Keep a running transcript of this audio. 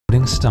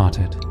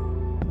Started.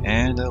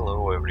 And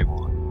hello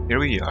everyone, here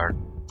we are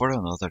for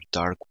another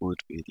Darkwood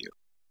video.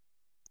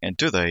 And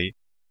today,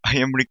 I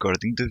am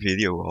recording the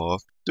video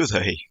of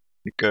today,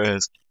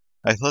 because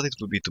I thought it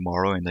would be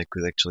tomorrow and I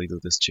could actually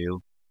do this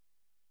chill.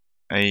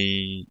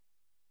 I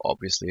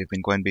obviously have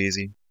been quite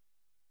busy,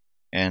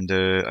 and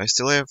I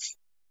still have,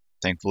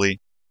 thankfully,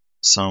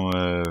 some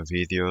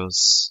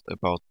videos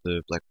about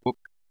the Black Book,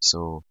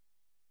 so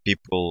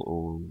people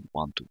who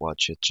want to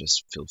watch it,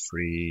 just feel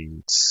free,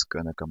 it's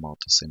gonna come out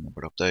the same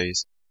number of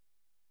days.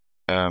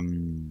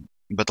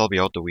 But I'll be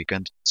out the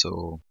weekend,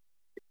 so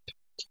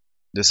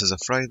this is a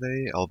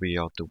Friday, I'll be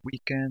out the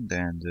weekend,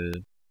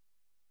 and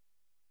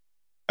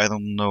I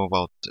don't know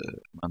about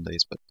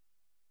Mondays, but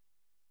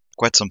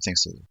quite some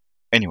things to do.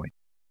 Anyway,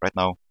 right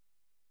now,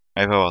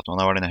 I have about 1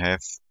 hour and a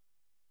half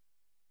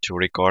to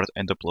record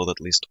and upload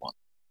at least one.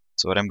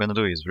 So what I'm gonna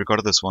do is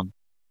record this one,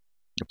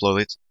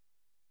 upload it,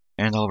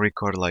 and I'll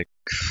record like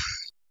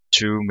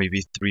 2,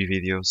 maybe 3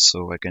 videos,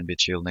 so I can be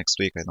chill next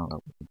week. I don't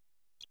know.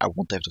 I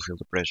won't have to feel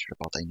the pressure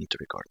about I need to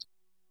record.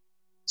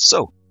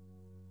 So,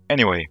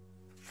 anyway.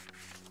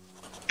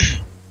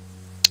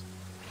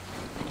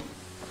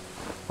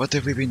 What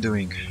have we been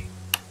doing?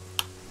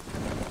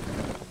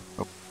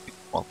 Oh,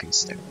 walking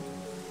step.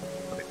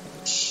 Okay.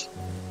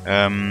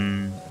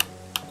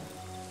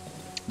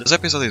 This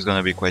episode is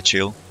gonna be quite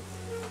chill.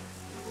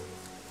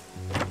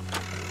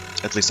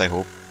 At least I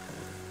hope.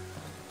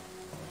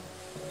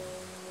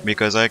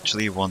 Because I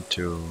actually want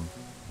to...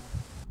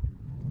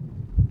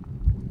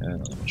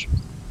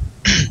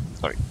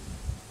 Sorry.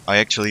 I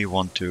actually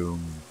want to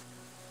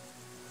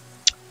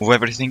move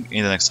everything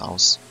in the next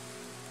house.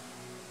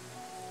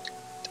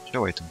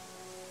 Show item.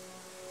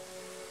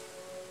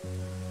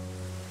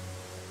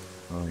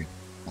 Oh, yeah.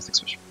 Nothing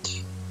special.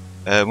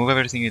 Move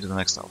everything into the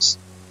next house.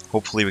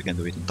 Hopefully we can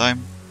do it in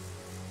time.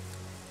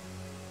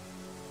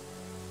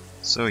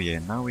 So yeah,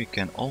 now we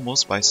can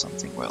almost buy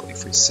something. Well,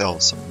 if we sell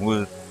some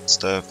wood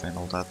stuff and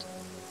all that,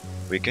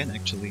 we can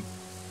actually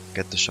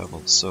get the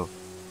shovel. So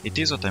it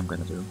is what I'm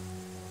gonna do.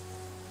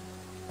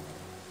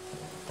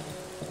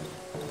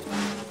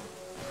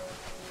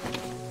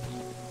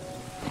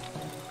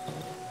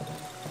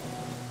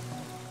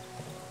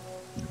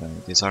 I'm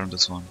gonna disarm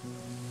this one.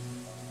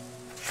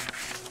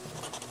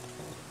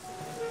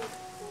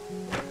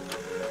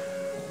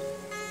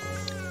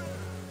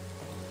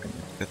 Gonna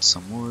get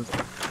some wood.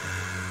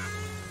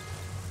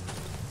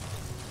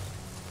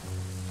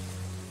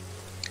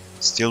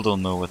 Still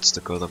don't know what's the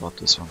code about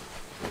this one.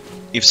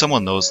 If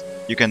someone knows,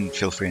 you can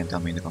feel free and tell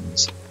me in the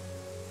comments.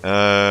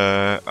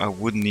 I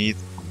would need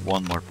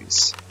one more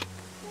piece.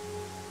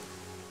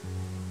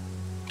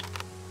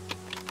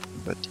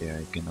 But yeah,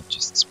 I cannot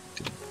just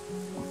split it.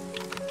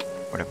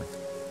 Whatever.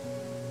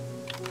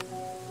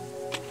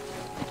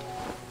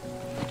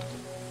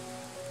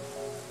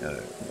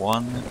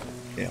 One.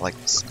 Yeah, like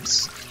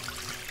this.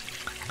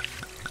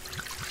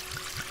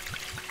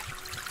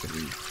 3,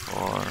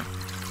 4.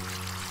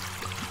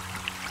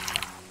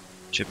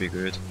 Should be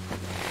good.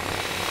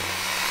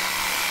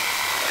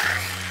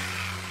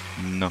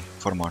 No,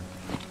 4 more.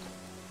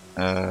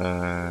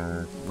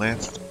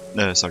 Left.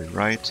 Sorry,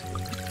 right.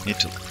 Need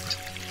to left.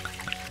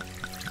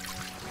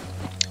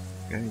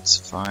 Okay, it's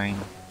fine.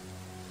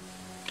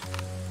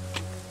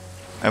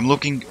 I'm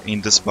looking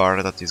in this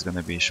bar that is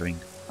gonna be showing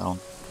down.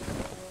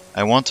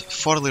 I want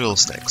 4 little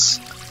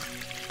stacks.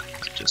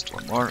 Just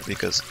 1 more,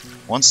 because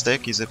 1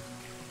 stack is a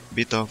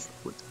bit of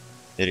wood.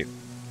 There you go.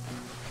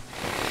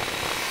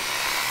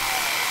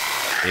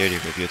 There you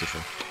go,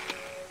 beautiful.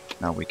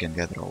 Now we can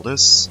gather all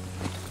this.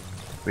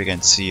 We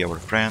can see our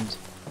friend.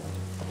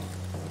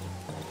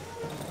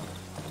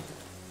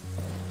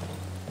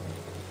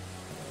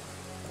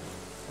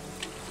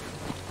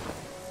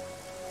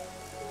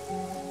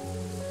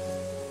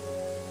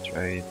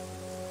 Trade.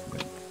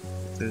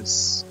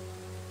 This.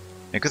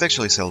 I could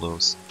actually sell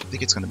those. I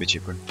think it's gonna be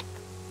cheaper.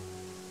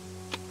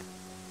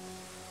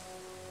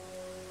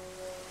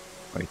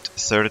 Wait,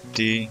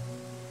 30.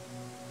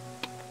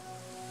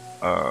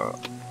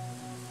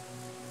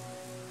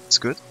 It's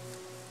good?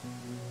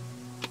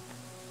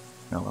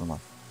 No, I'm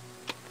not.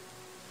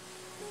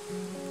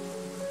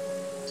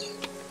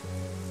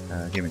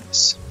 Give me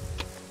this.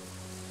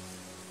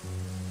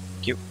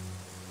 Thank you.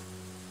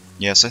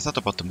 Yes, I thought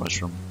about the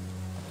mushroom,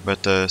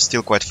 but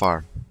still quite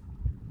far.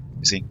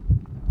 You see?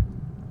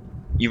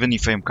 Even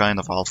if I'm kind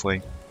of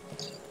halfway.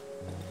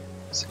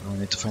 So I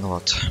need to find a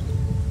lot.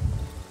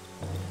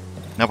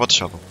 Now about the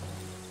shovel.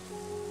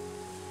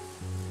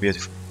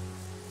 Beautiful.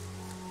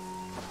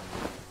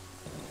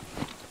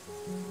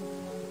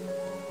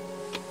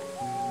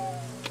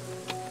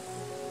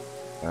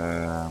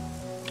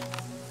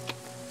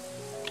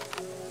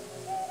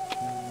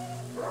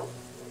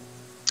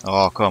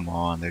 Oh, come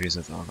on, there is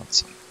a dog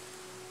outside.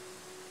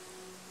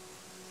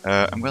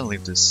 I'm gonna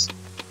leave this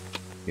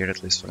here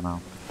at least for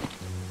now.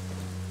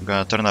 I'm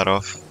gonna turn that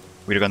off.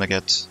 We're gonna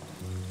get...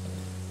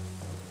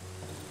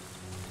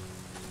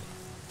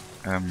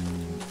 I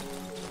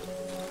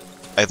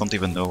don't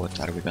even know what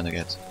are we gonna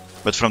get.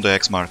 But from the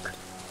X mark.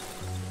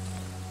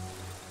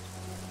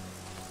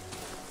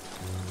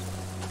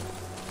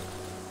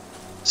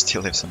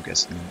 Still have some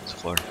gasoline on the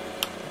floor.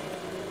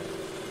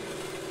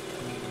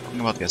 Talking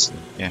about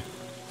gasoline, yeah.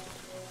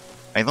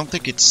 I don't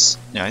think it's...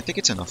 yeah, I think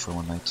it's enough for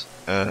one night.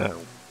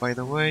 By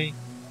the way...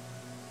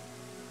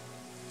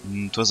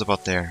 it was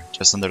about there,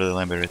 just under the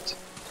labyrinth.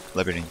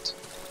 Labyrinth.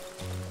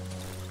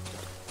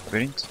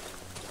 Labyrinth?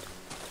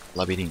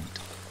 Labyrinth.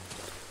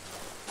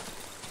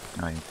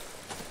 No,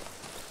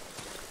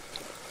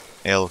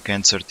 El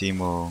Cancer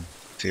Timo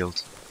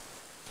Field.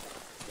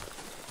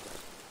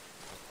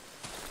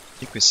 I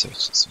think we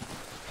searched this one.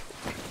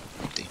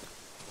 Empty.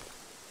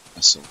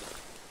 So,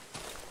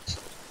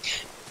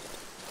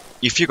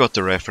 if you got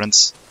the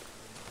reference,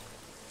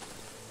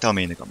 tell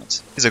me in the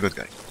comments. He's a good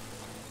guy.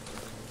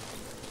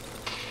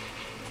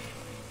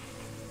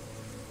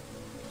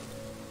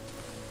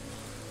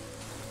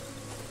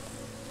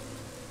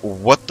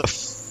 What the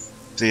f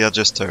did I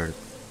just heard?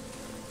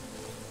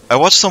 I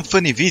watched some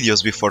funny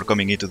videos before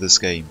coming into this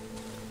game.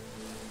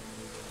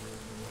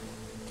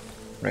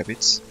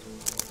 Rabbits?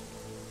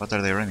 What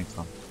are they running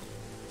from?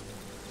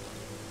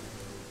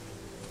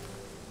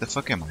 The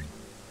fuck am I?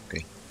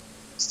 Okay.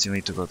 Still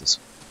need to go this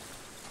way.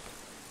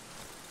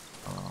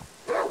 Oh.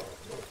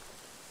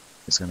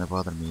 He's gonna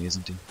bother me,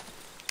 isn't he?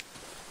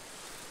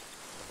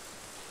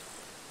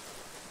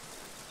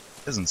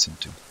 Doesn't seem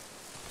to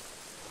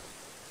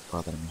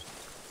bother me.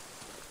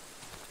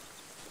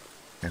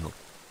 I hope.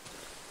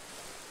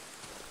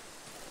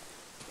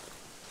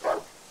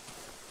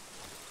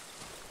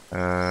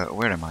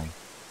 Where am I?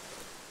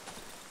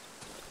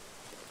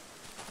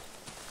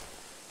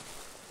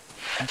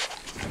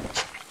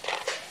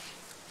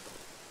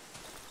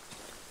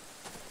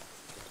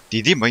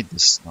 Did he make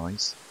this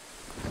noise?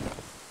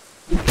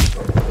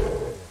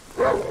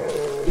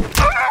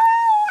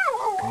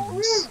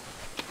 Goodness.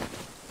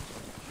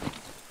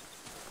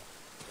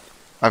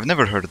 I've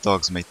never heard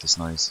dogs make this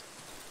noise.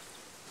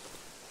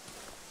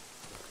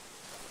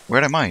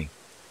 Where am I?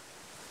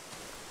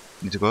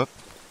 Need to go up?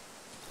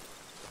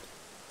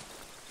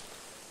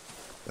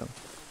 Well,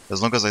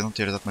 as long as I don't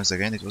hear that noise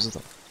again, it was a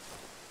dog.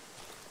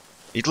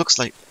 It looked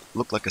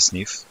like a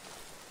sniff.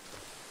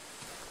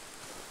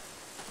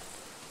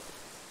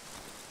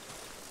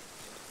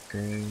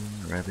 Okay,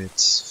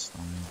 rabbits,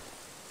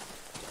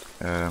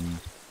 fine.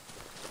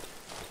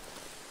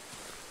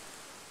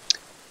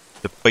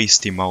 The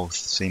pasty mouth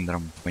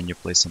syndrome when you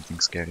play something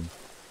scary.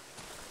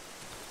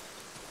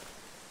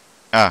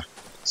 Ah,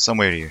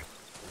 somewhere here.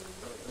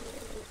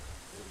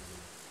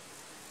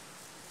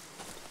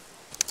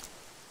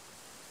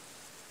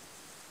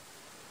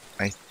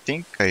 I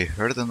think I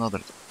heard another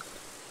dog.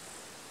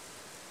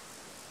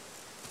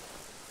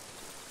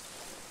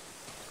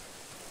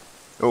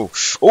 Oh,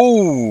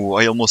 oh!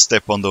 I almost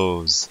stepped on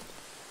those.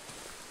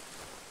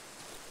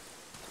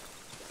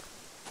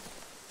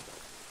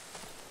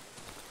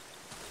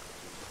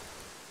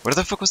 Where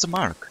the fuck was the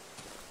mark?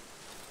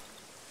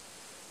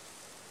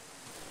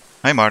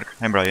 Hi Mark,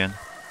 I'm Brian.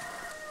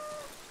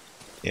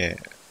 Yeah,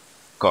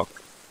 cock.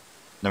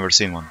 Never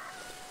seen one.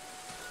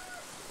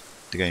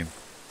 The game.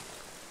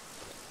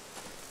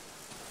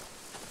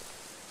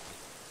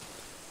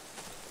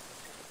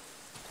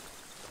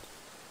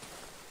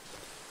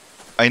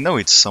 I know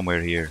it's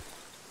somewhere here.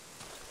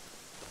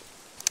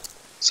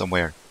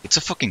 Somewhere. It's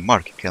a fucking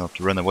mark, you cannot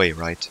run away,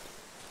 right?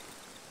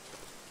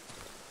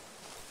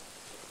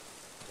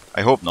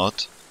 I hope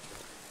not.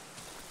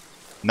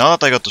 Now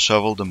that I got the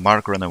shovel, the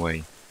mark ran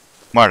away.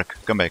 Mark,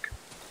 come back.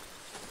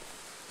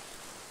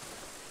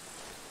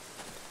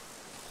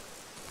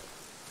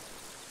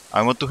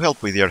 I want to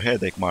help with your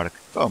headache, Mark.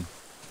 Come.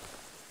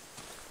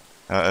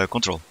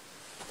 Control.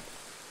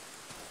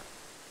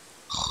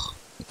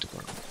 Need to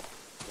borrow.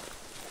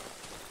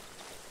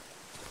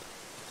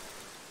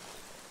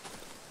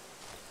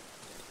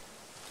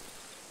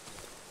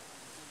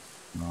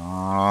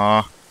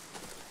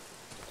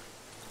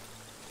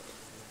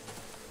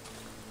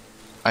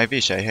 I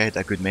wish I had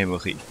a good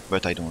memory,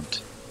 but I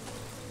don't.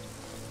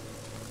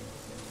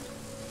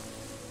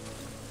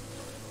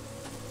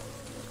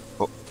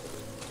 Oh.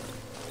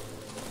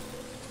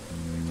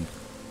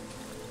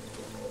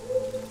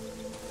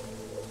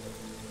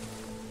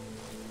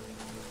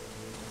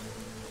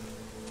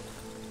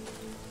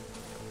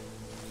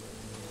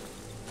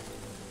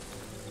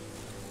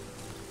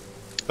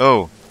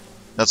 Oh,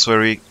 that's where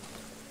we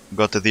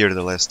got the deer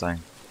the last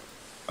time.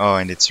 Oh,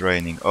 and it's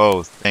raining.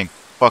 Oh, thank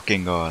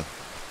fucking god.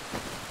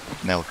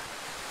 Nelk.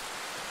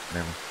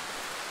 Whatever.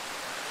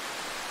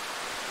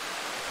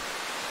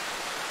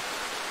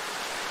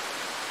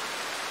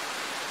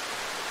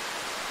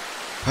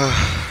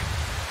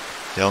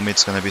 Tell me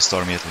it's gonna be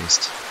stormy at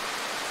least.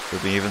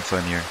 It'll be even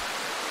funnier.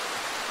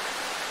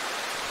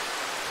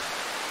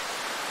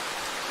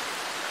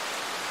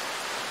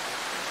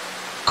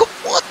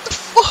 What the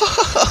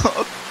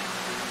fuck?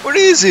 What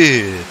is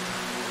it?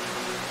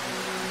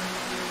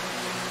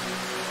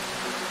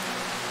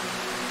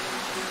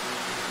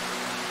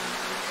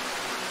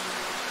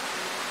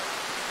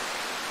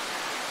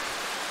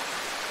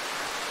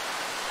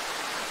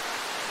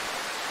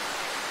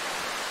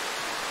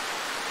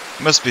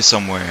 Must be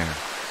somewhere.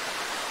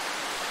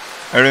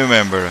 I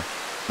remember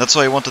That's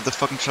why I wanted the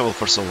fucking shovel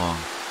for so long.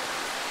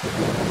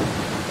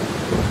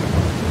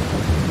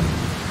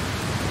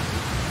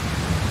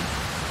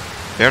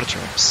 Bear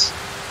traps.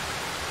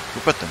 Who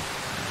put them?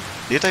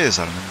 Did I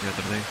disarm them the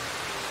other day?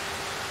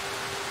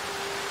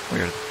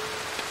 Weird.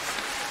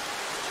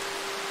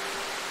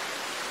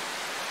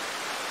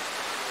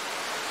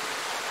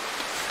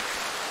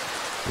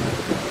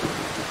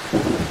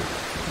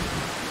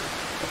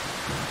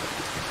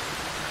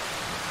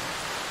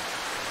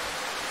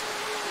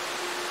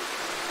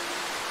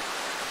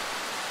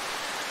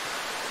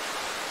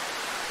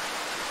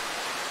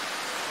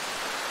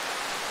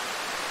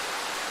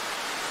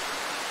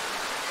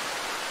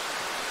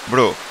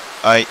 Bro,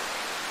 I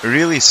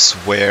really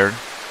swear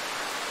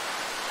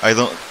I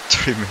don't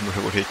remember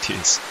what it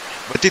is,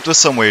 but it was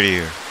somewhere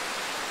here.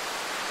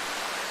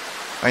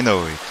 I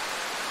know it.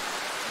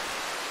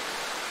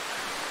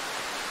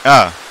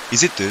 Ah,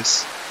 is it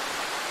this?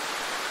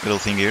 Little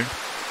thing here?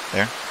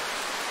 There?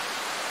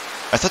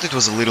 I thought it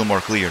was a little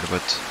more clear,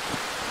 but...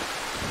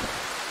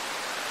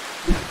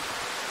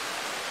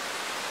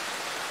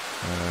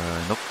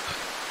 nope.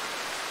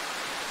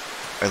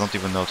 I don't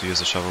even know how to use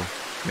a shovel,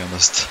 to be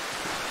honest.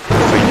 If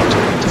I need to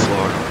hit the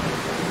floor.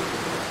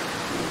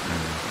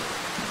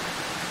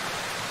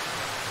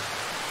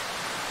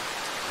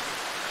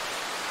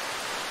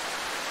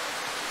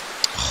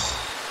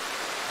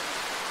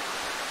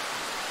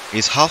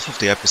 Is half of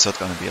the episode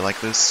gonna be like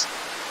this?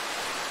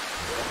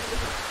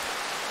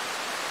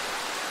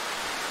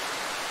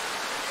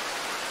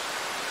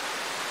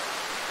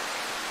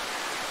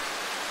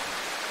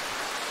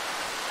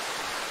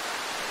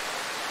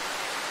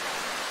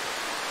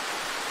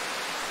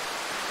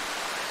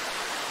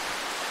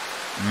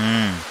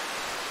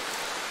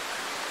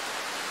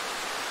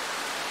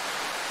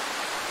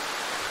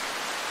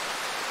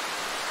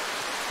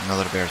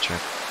 Another bear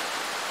trap.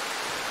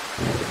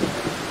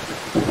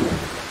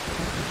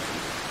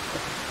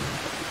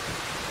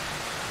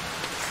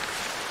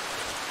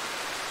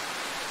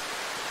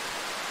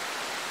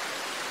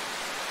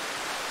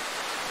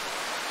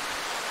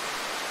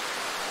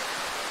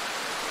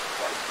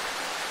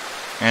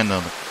 And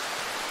another.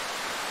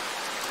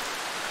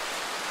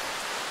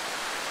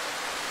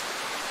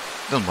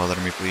 Don't bother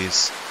me,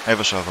 please. I have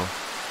a shovel.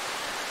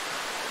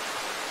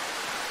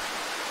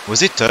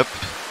 Was it up?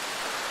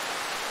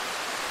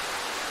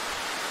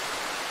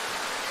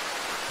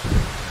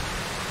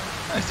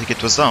 I think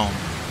it was down.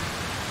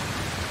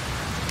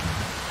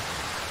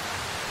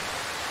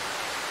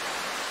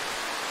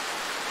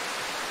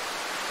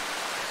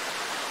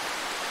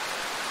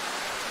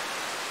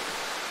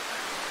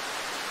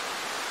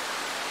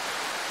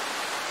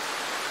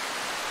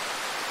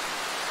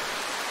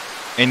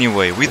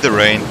 Anyway, with the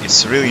rain,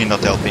 it's really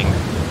not helping.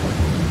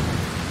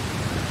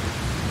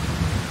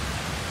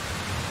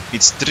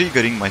 It's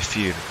triggering my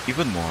fear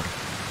even more.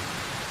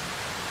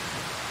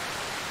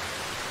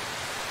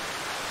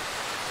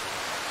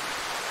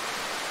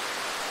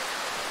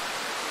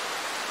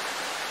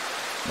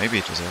 Maybe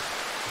it was up.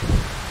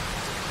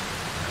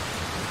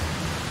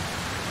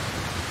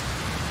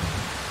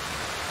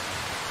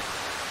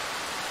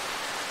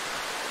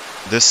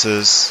 This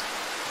is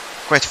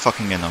quite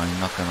fucking annoying,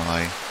 not gonna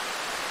lie.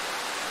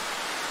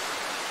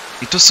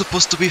 It was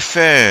supposed to be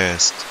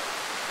fast.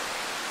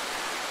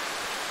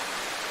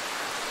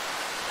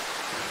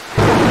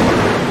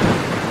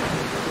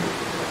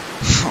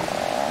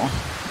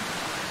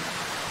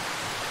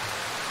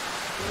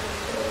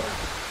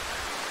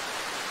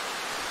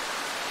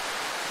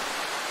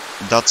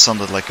 That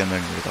sounded like an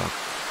angry dog.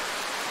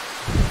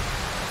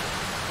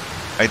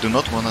 I do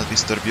not want to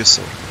disturb you,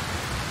 sir.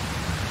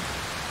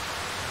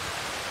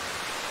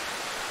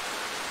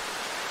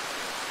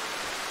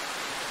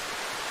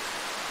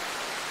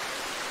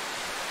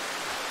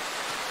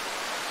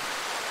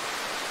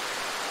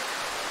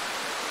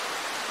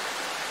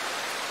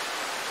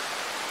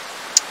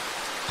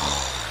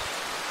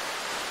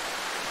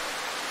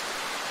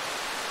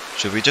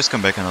 Should we just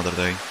come back another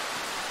day?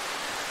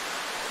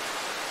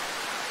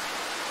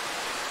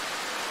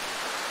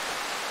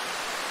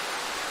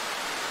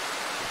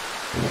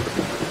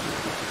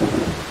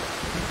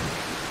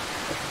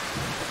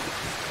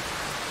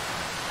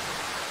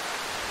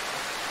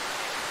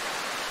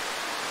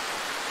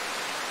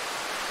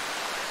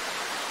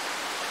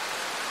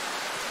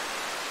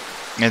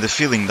 I had the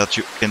feeling that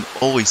you can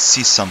always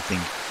see something,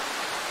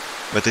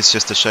 but it's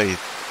just a shade.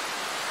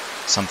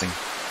 Something.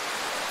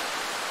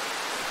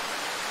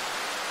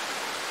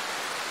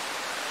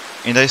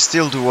 And I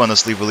still do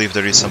honestly believe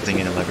there is something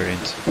in the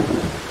labyrinth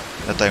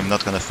that I'm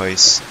not gonna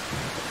face.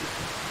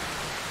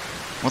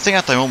 One thing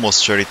that I'm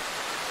almost sure is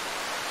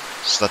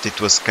that it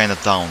was kinda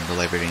down the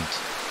labyrinth.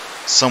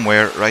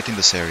 Somewhere right in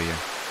this area.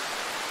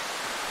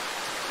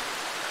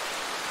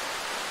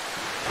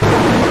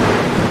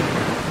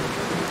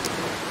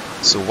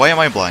 So why am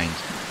I blind?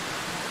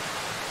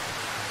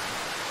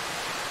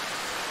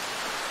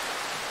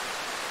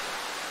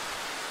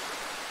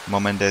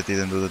 Mom and Dad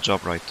didn't do the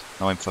job right.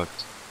 Now I'm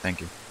fucked.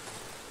 Thank you.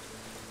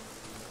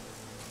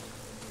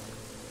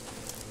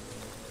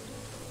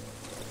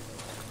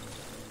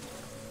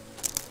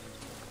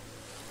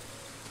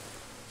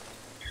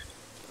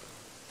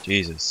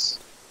 Jesus.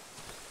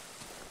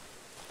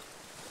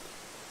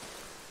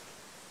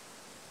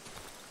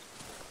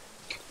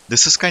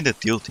 This is kinda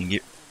tilting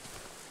it.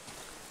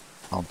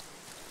 Oh.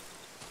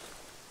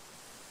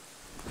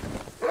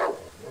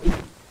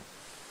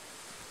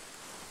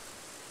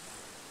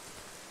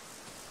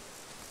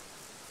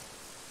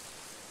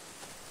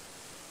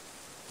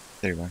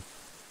 There you go.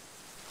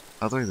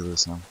 How do I do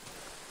this now?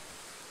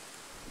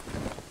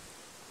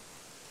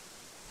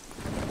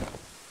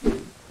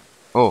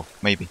 Oh,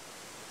 maybe.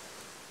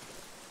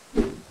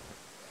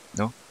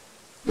 No?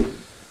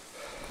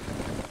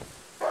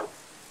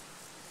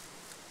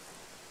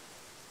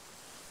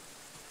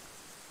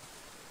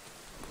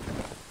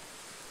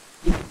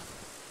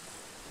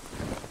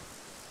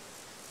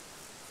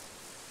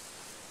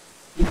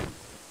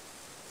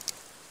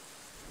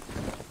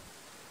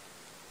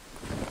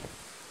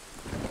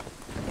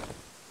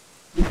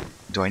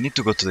 Do I need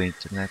to go to the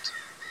internet?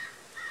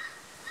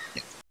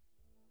 Yeah.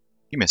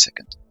 Give me a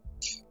second.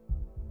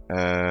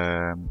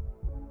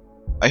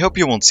 I hope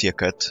you won't see a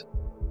cut.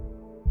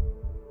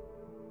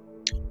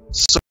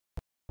 So,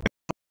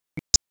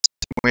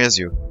 as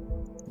you.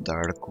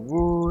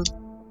 Darkwood.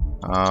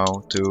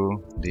 How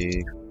to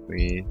dig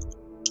with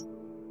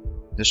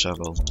the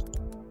shovel.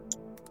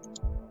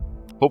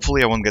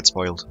 Hopefully I won't get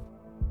spoiled.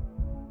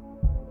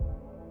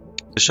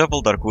 The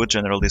shovel Darkwood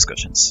general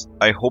discussions.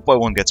 I hope I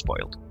won't get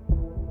spoiled.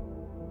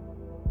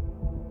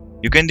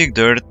 You can dig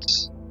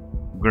dirt,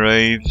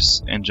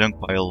 graves, and junk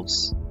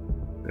piles.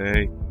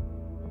 Okay.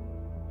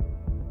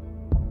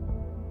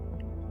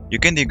 You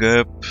can dig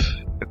up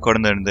a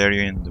cornered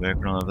area in the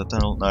background of the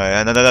tunnel. No.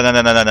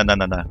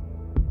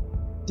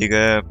 Dig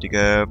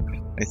up.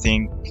 I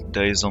think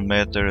days don't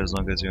matter as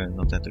long as you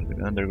don't enter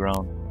the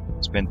underground.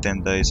 Spend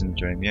 10 days in the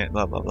dream. Yeah,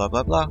 blah blah blah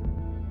blah blah.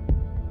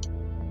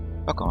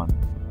 Fuck on.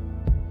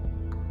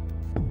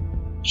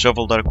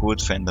 Shovel Darkwood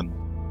fandom.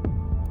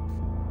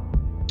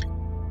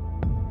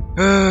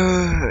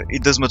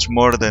 It does much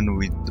more than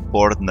with the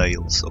bored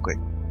nails. Okay.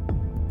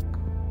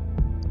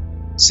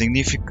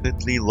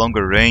 Significantly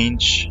longer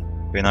range.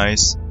 Very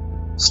nice.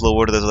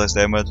 Slower, does less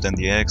damage than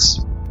the axe.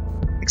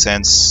 Makes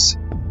sense.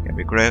 Can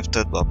be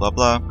crafted. Blah blah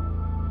blah.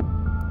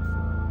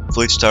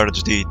 Fleet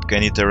charged it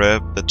can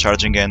interrupt the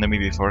charging enemy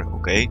before.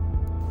 Okay.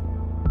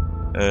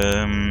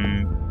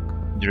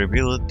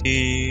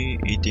 Durability.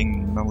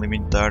 Eating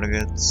non-living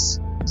targets.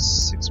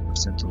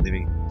 6% of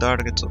living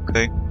targets.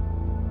 Okay.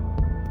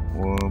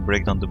 We'll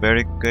break down the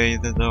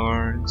barricaded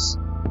doors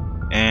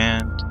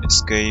and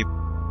escape.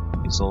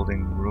 He's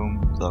holding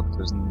room,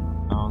 doctor's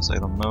house, I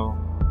don't know.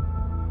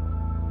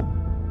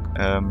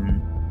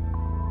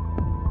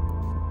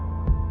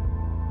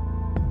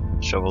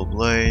 Shovel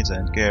blades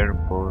and care,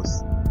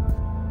 both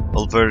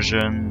old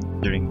version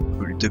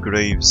during the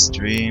grave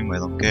stream, I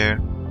don't care.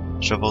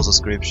 Shovel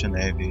subscription,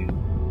 heavy.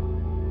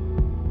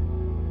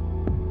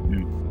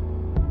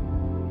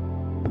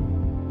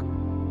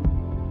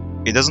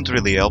 It doesn't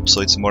really help,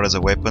 so it's more as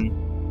a weapon.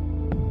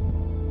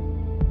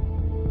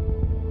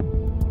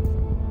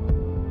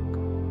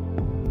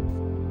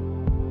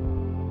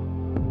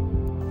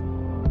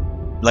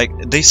 Like,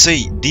 they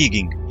say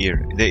digging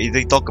here.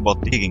 They talk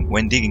about digging,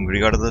 when digging,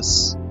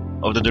 regardless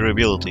of the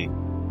durability.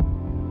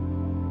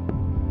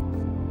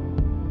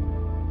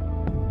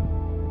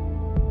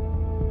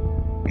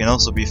 Can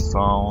also be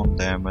found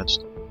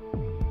damaged.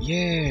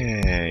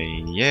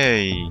 Yay!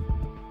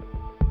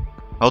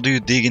 How do you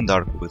dig in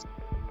Darkwood?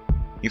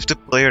 If the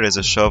player has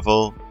a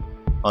shovel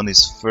on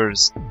his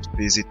first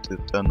visit, the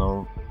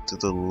tunnel to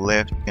the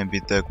left can be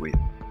dug with.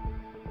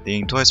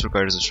 Digging twice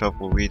requires a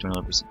shovel with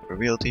 100%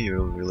 probability. You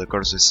will reveal a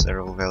course with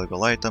several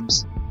valuable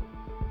items.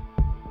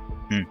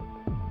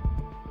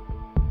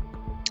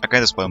 I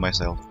kinda spoiled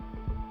myself.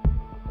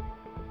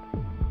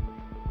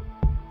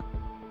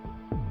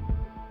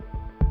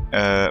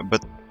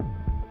 But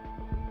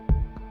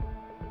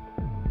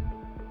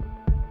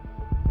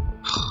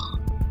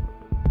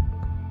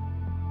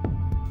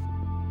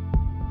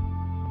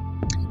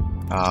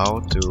how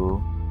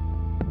to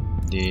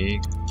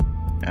dig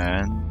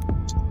an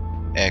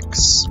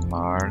X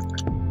mark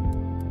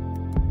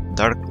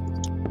Darkwood.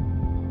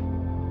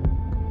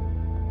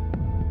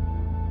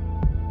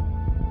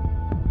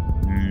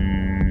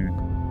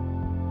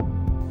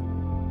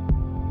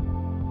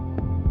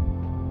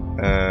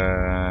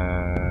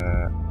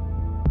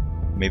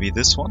 Maybe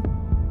this one?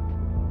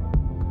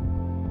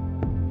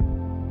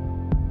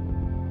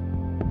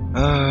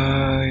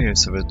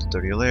 Here's a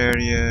tutorial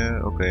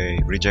area. Okay,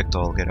 reject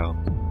all, get out.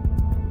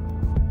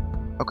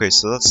 Okay,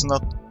 so that's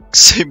not the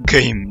same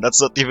game.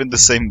 That's not even the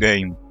same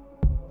game.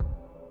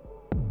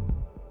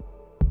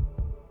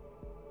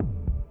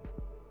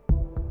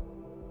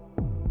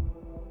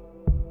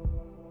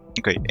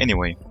 Okay,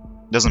 anyway,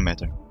 doesn't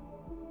matter.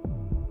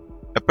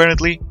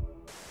 Apparently,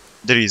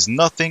 there is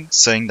nothing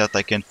saying that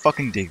I can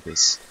fucking dig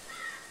this.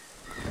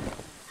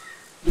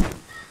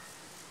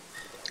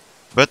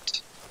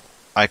 But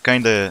I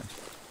kinda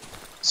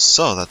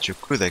saw that you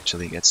could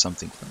actually get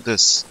something from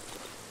this.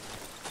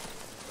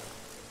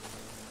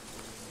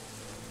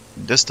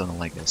 This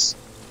tunnel, I guess.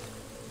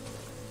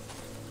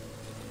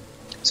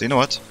 So you know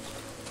what?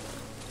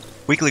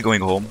 Quickly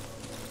going home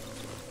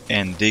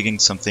and digging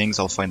some things,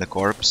 I'll find a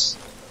corpse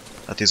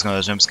that is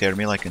gonna jump scare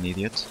me like an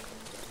idiot.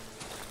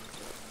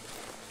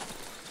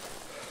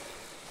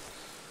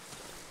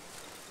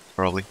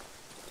 Probably.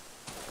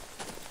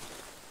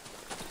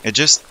 It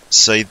just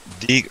said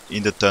dig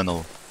in the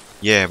tunnel.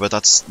 Yeah, but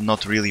that's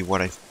not really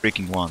what I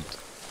freaking want.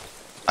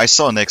 I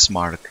saw an X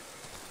mark.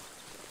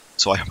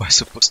 So how am I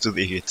supposed to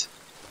dig it?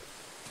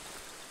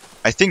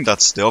 I think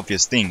that's the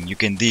obvious thing. You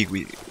can dig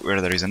where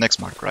there is an X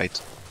mark,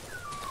 right?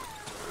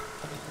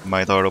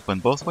 My door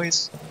opened both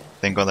ways.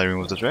 Thank God I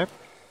removed the trap.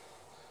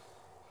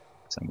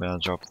 So I'm gonna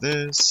drop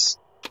this.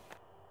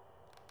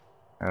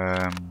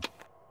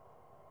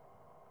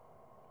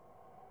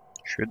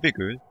 Should be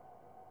good.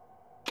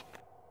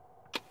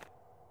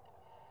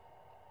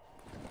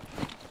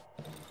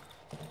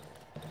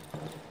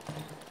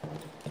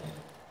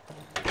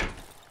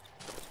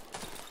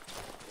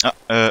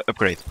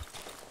 Upgrade.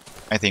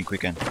 I think we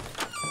can.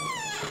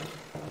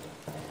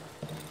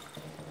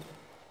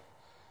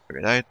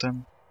 Upgrade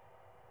item.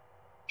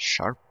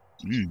 Sharp.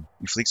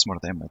 Inflicts more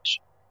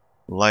damage.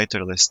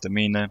 Lighter, less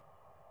stamina.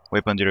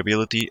 Weapon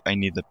durability. I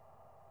need the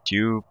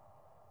tube.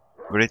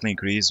 Greatly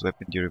increase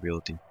weapon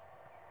durability.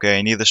 Okay,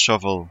 I need the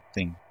shovel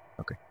thing.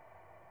 Okay.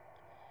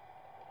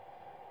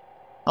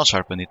 I'll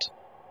sharpen it.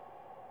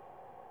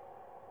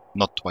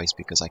 Not twice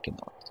because I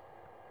cannot.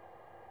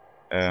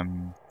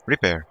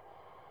 Repair.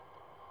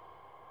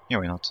 Yeah,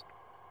 why not?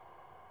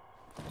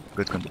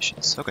 Good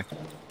conditions. Okay.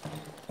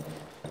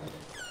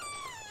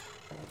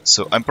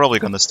 So I'm probably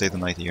gonna stay the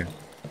night here.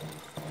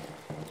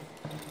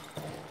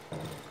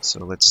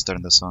 So let's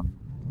turn this on.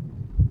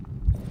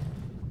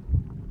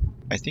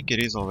 I think it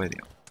is already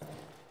on.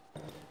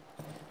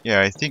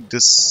 Yeah, I think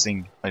this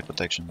thing, light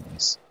protection,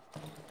 is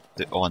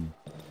the on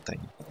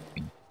thing.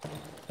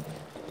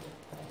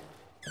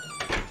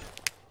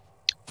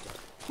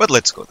 But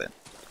let's go then.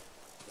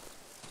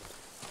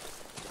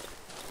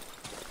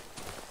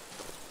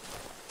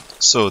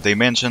 So they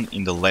mentioned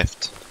in the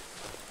left.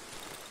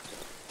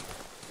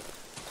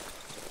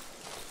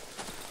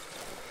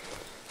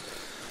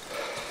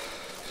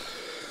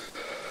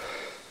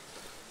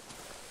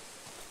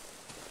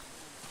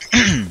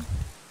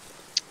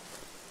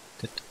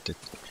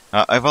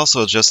 I've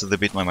also adjusted a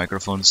bit my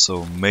microphone,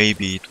 so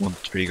maybe it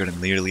won't trigger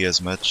nearly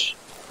as much.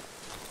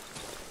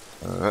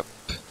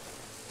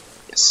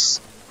 Yes.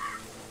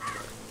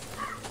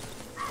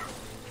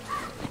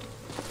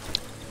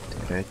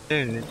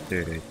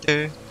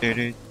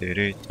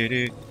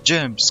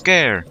 Jump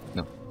scare!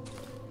 No.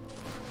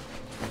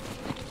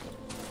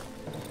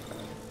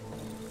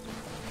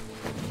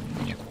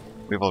 Yeah,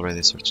 we've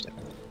already searched that.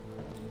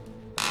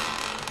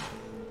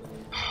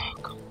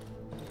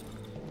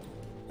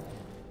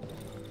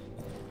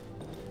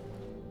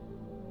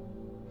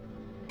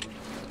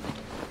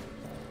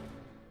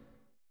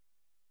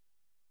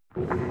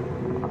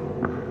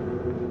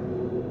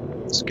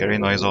 Scary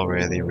noise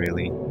already,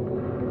 really.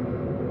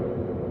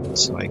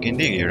 So I can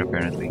dig here,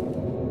 apparently.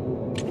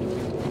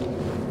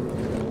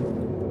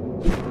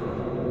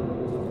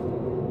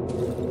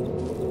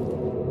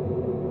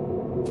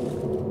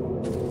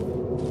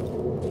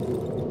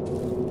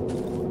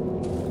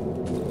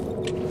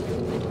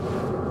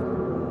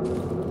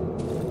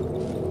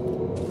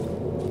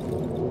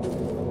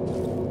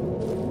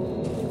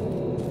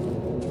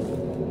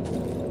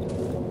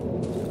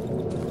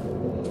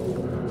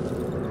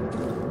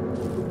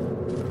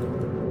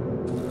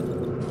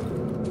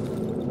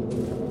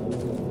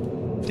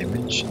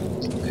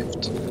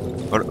 Left.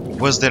 Or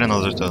was there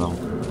another tunnel?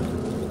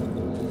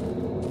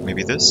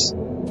 Maybe this?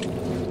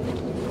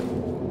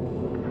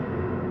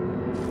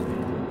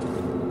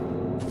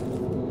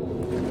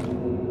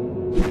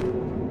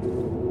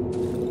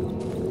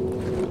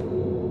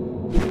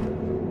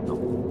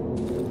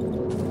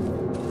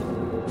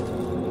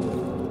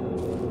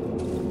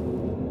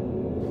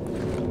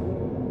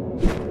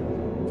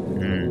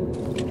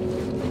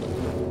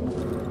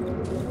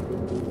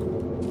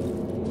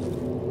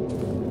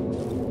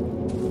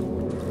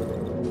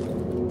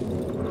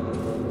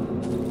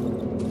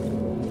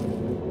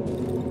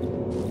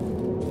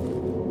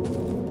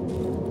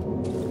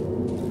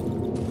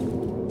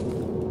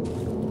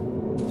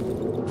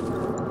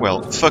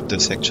 Well, fuck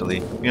this actually.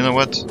 You know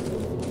what?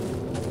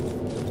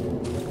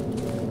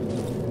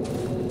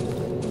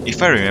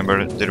 If I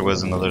remember, there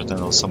was another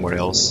tunnel somewhere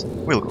else.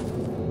 We'll go.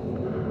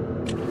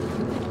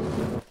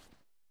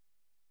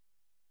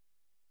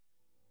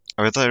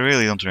 But I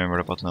really don't remember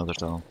about another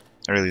tunnel.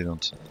 I really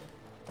don't.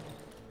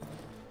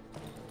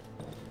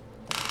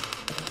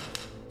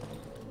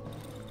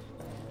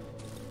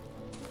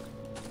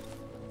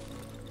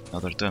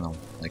 Another tunnel?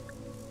 Like,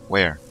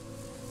 where?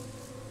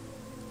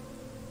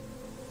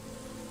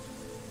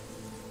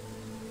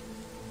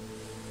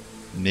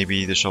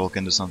 Maybe the shovel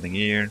can do something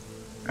here.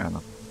 I don't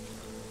know.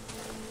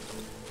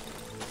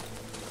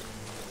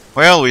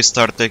 Well, we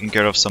start taking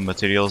care of some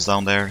materials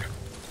down there.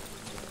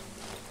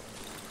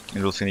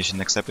 And we'll finish in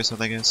next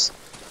episode, I guess.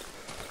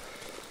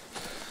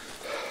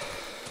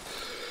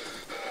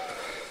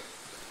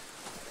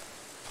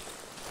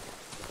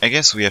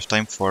 guess we have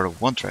time for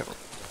one travel.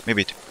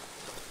 Maybe two.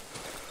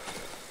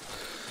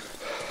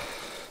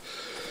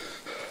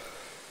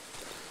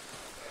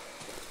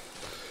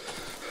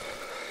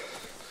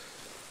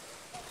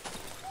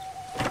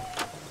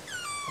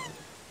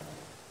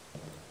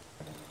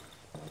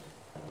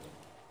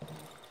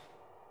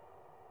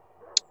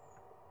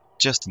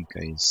 Just in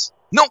case.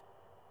 No!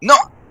 No!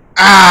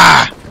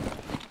 Ah!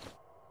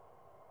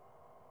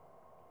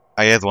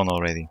 I had one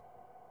already.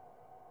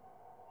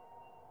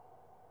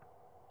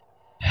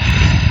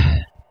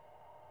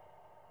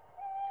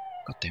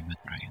 God damn it,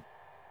 Ryan.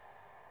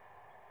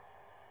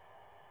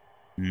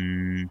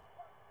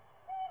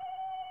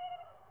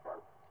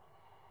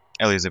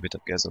 At least a bit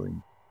of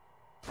gasoline.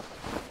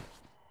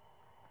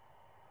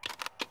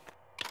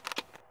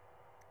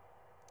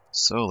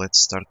 So let's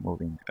start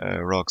moving.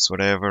 Rocks,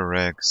 whatever,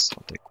 rags.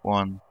 I'll take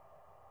one.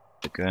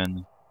 The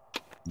gun,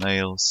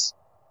 nails,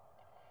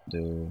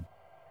 the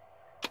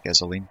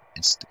gasoline.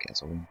 It's the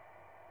gasoline.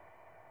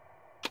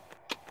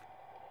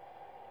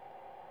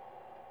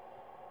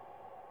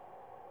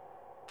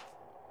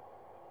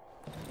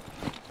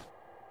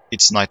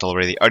 It's night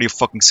already. Are you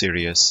fucking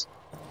serious?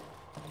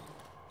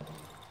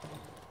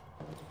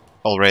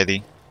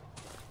 Already?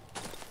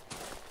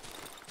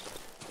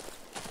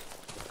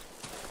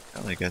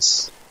 Well, I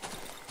guess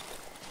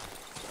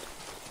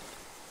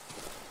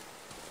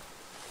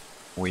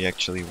we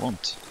actually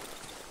won't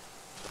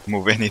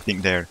move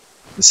anything there.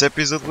 This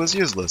episode was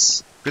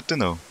useless. Good to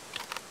know.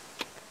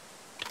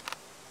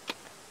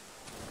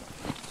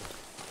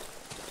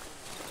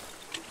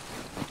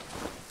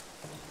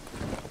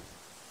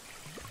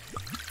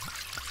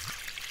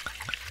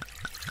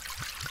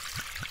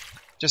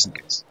 Just in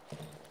case.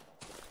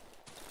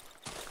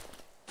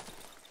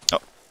 Oh.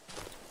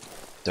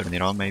 Turn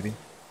it on, maybe?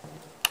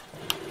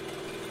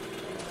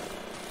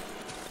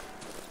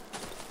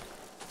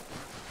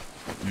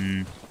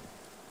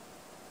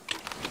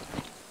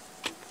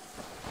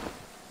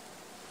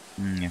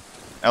 Yeah.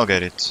 I'll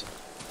get it.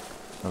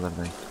 Other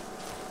day.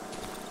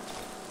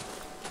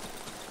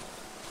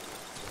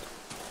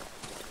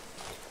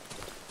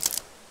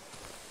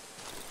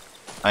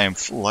 I am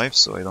full life,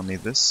 so I don't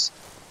need this.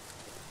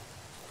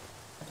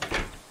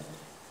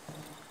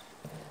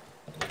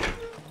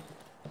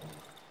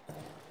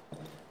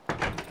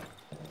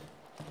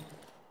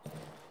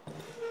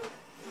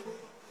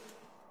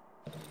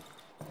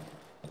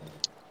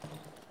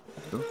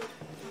 Cool.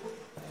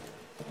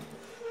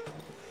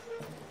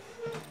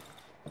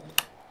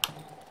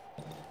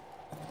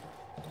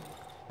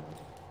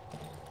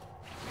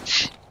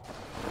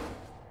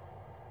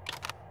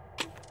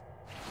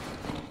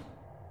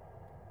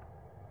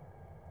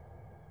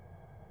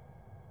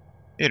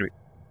 Here we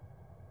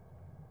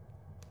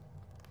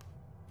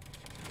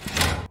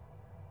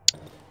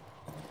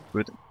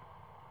Good.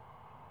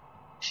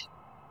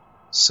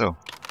 So,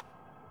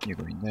 you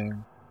go in there.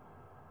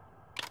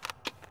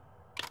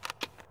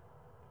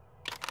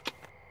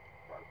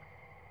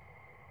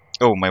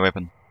 Oh, my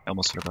weapon. I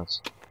almost forgot.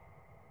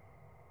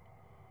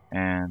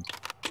 And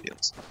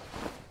pills.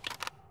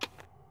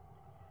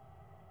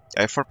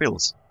 I have 4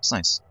 pills. It's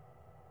nice.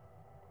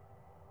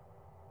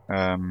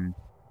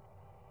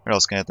 What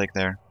else can I take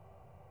there?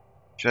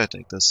 Should I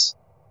take this?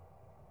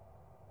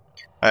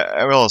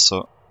 I will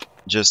also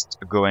just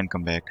go and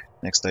come back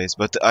next days,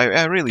 but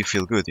I really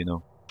feel good, you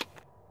know,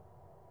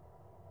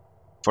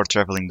 for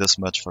traveling this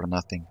much for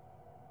nothing.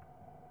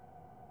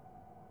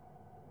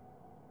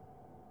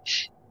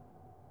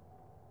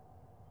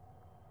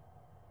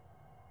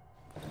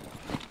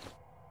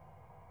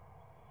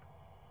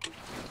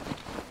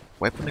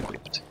 Weapon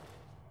equipped.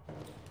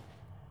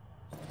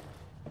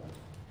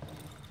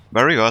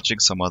 By rewatching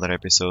some other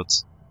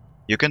episodes,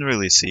 you can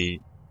really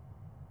see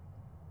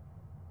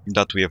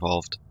that we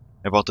evolved,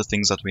 about the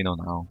things that we know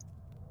now,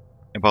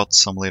 about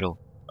some little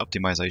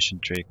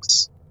optimization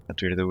tricks that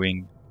we're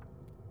doing,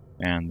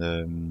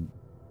 and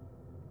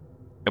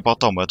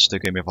about how much the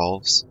game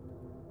evolves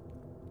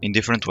in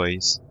different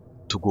ways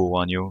to go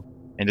on you.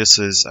 And this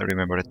is, I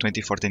remember, a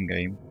 2014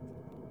 game,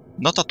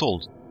 not that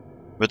old,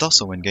 but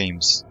also when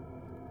games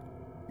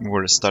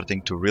were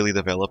starting to really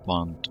develop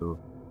onto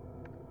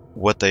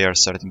what they are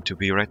starting to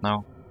be right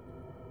now.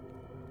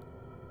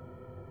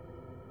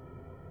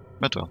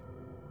 But well,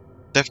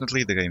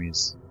 definitely the game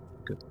is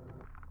good.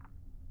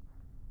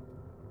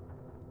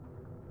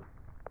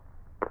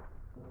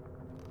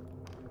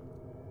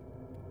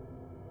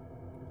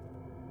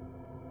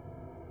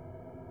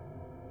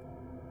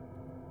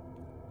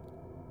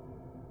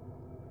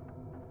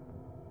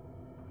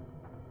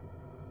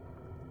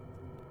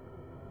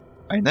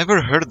 I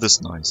never heard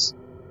this noise.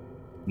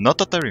 Not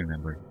that I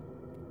remember.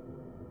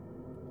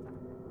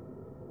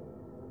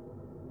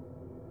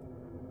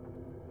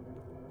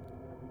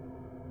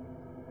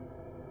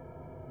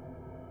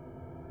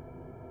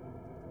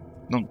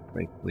 Don't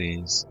break,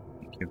 please.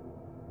 Thank you.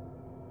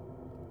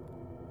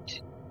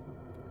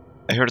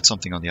 I heard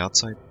something on the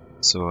outside,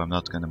 so I'm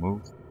not gonna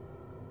move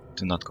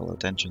to not call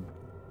attention.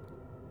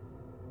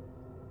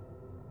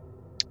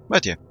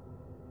 But yeah,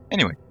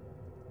 anyway.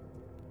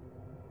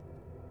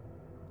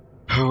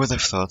 Who would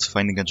have thought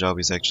finding a job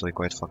is actually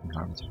quite fucking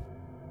hard?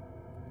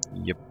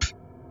 Yep.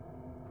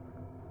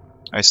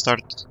 I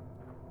start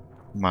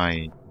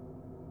my,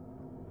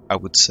 I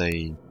would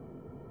say,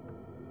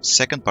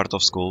 second part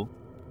of school,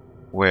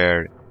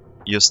 where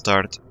you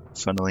start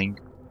funneling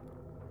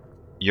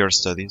your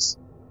studies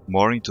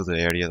more into the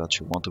area that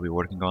you want to be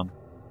working on.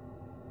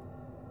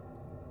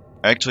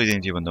 I actually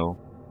didn't even know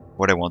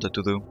what I wanted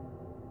to do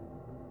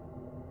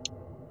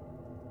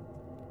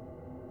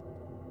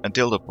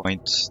until the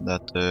point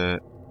that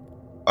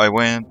I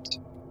went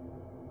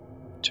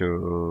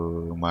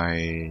to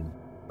my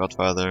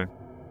godfather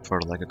for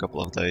like a couple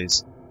of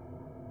days.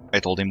 I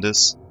told him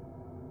this,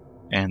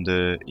 and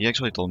he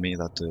actually told me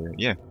that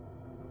yeah,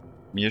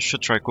 you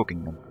should try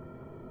cooking them.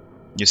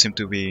 You seem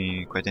to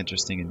be quite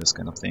interesting in this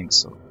kind of thing,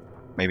 so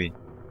maybe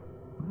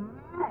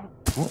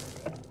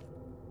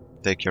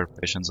take your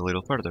passions a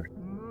little further.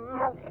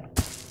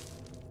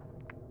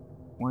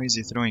 Why is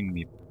he throwing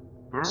me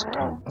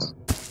stones?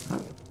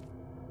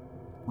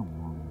 Come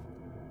on.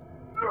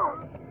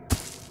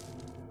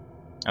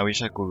 I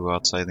wish I could go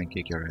outside and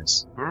kick your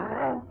ass.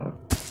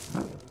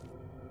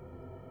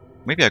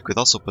 Maybe I could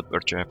also put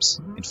bird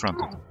traps in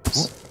front of them.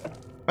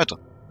 But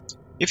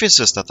if it's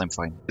just that, I'm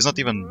fine. He's not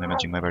even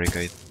damaging my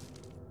barricade.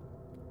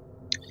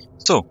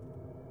 So,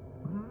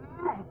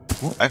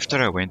 after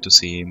I went to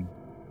see him,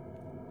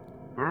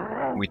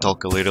 we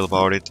talked a little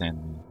about it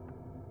and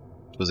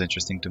it was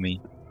interesting to me.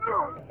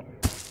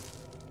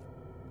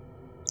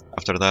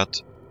 After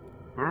that,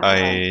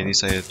 I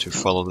decided to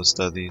follow the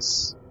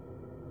studies.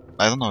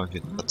 I don't know if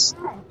that's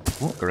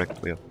the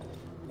correct way of...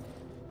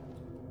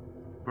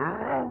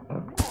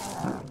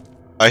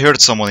 I heard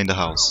someone in the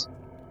house.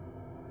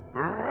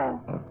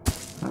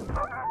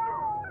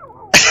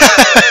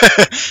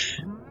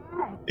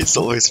 It's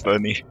always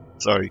funny.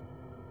 Sorry.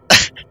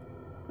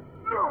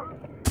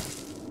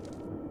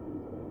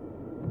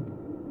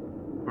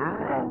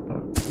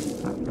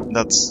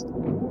 That's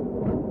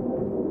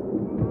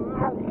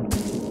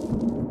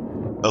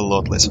a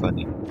lot less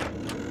funny.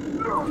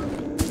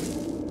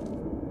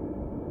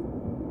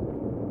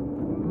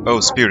 Oh,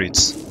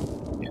 spirits.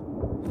 Yeah.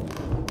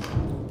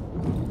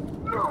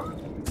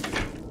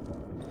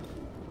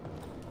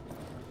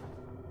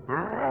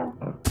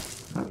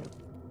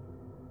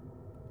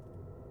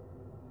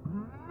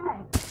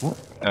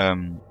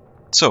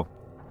 So,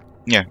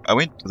 yeah, I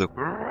went to the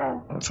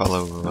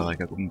follow like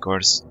a cooking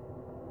course,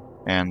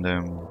 and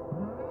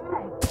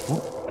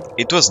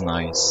it was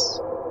nice.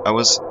 I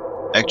was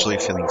actually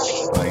feeling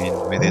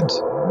fine with it.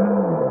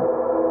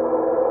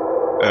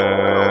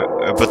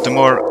 But the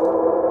more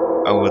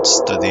I would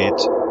study it,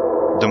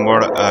 the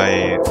more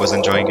I was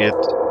enjoying it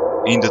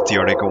in the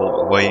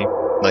theoretical way,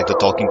 like the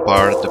talking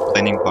part, the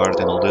planning part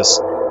and all this,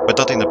 but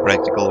not in a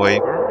practical way.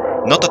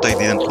 Not that I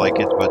didn't like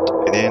it, but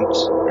I didn't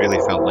really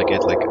felt like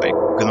it, like I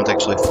couldn't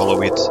actually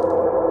follow it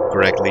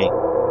correctly,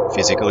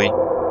 physically.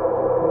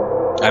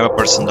 I'm a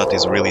person that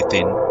is really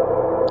thin,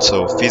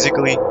 so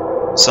physically,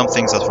 some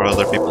things that for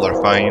other people are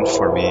fine,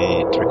 for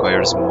me it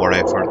requires more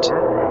effort.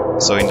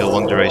 So in the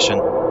long duration,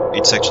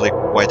 it's actually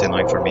quite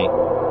annoying for me.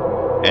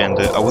 And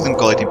I wouldn't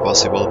call it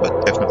impossible,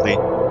 but definitely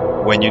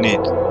when you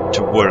need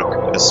to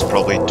work as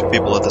probably two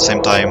people at the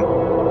same time,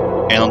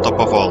 and on top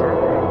of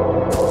all,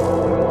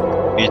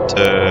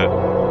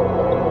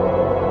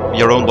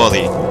 your own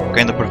body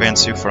kind of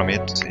prevents you from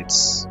it.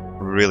 It's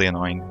really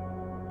annoying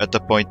at the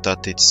point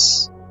that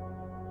it's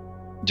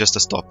just a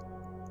stop.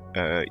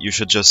 You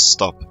should just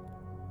stop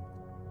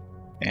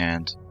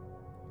and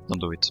don't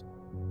do it.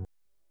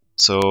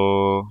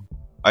 So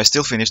I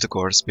still finished the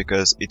course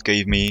because it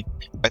gave me,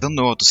 I don't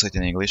know how to say it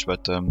in English,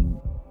 but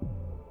in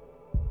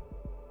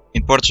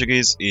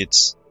Portuguese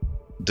it's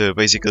the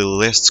basically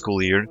last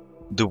school year,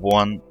 the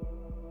one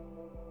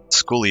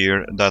school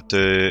year that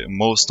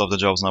most of the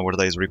jobs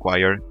nowadays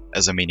require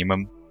as a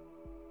minimum,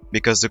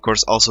 because the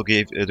course also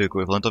gave the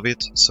equivalent of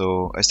it.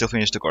 So I still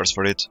finished the course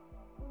for it,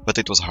 but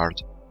it was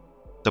hard.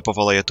 Top of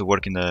all, I had to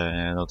work in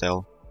an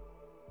hotel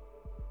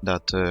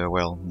that,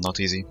 well, not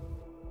easy.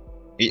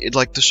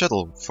 Like the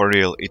shuttle, for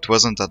real, it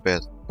wasn't that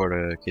bad for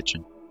a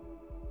kitchen.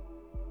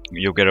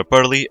 You get up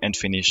early and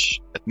finish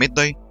at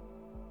midday,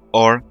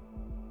 or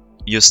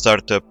you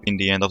start up in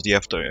the end of the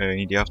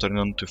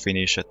afternoon to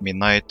finish at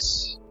midnight,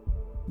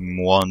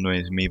 1,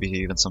 maybe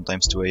even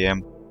sometimes 2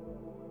 AM.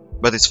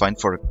 But it's fine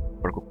for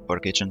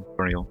kitchen,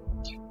 for real.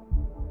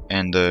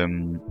 And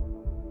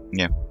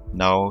yeah,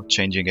 now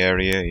changing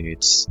area,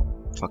 it's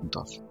fucking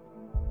tough.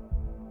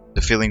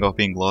 The feeling of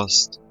being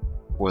lost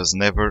was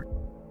never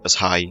as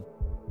high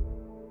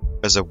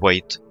as a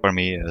weight for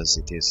me as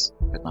it is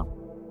right now.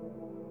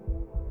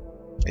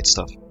 It's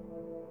tough.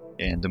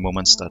 And the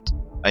moments that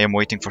I am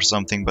waiting for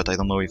something, but I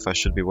don't know if I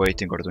should be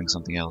waiting or doing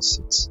something else,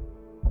 it's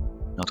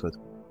not good.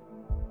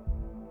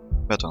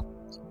 But well,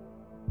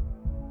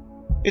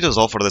 it was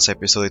all for this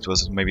episode. It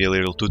was maybe a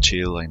little too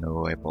chill, I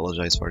know, I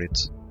apologize for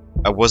it.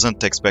 I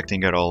wasn't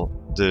expecting at all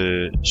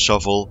the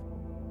shovel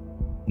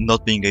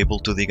not being able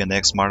to dig an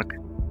X mark.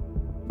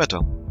 But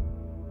well,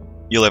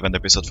 11th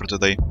episode for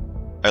today.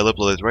 I'll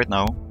upload it right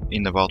now.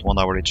 In about 1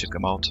 hour it should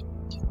come out.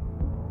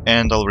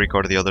 and I'll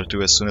record the other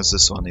two as soon as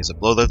this one is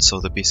uploaded so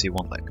the PC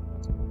won't lag.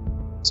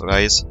 So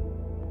guys,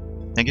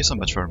 thank you so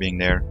much for being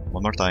there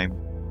one more time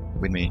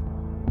with me,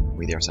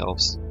 with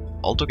yourselves,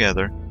 all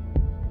together,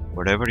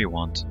 wherever you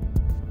want.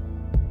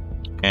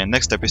 And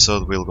next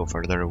episode we'll go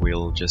further,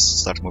 we'll just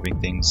start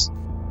moving things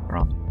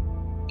around.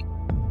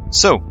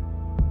 So,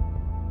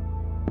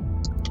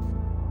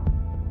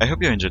 I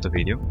hope you enjoyed the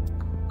video.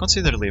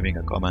 Consider leaving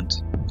a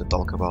comment to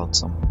talk about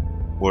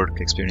some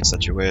work experience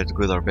that you had,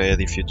 good or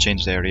bad. If you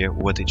changed the area,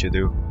 what did you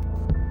do?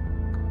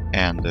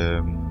 And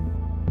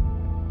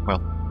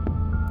well,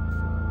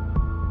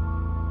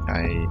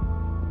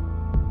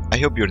 I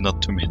hope you're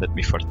not too mad at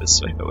me for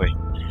this, by the way.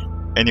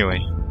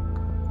 Anyway,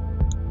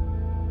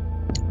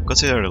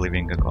 consider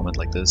leaving a comment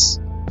like this,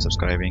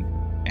 subscribing,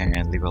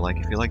 and leave a like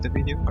if you liked the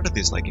video, or a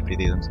dislike if you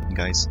didn't. And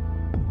guys,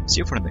 see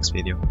you for the next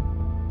video.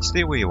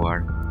 Stay where you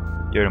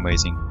are. You're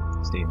amazing.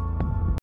 Stay.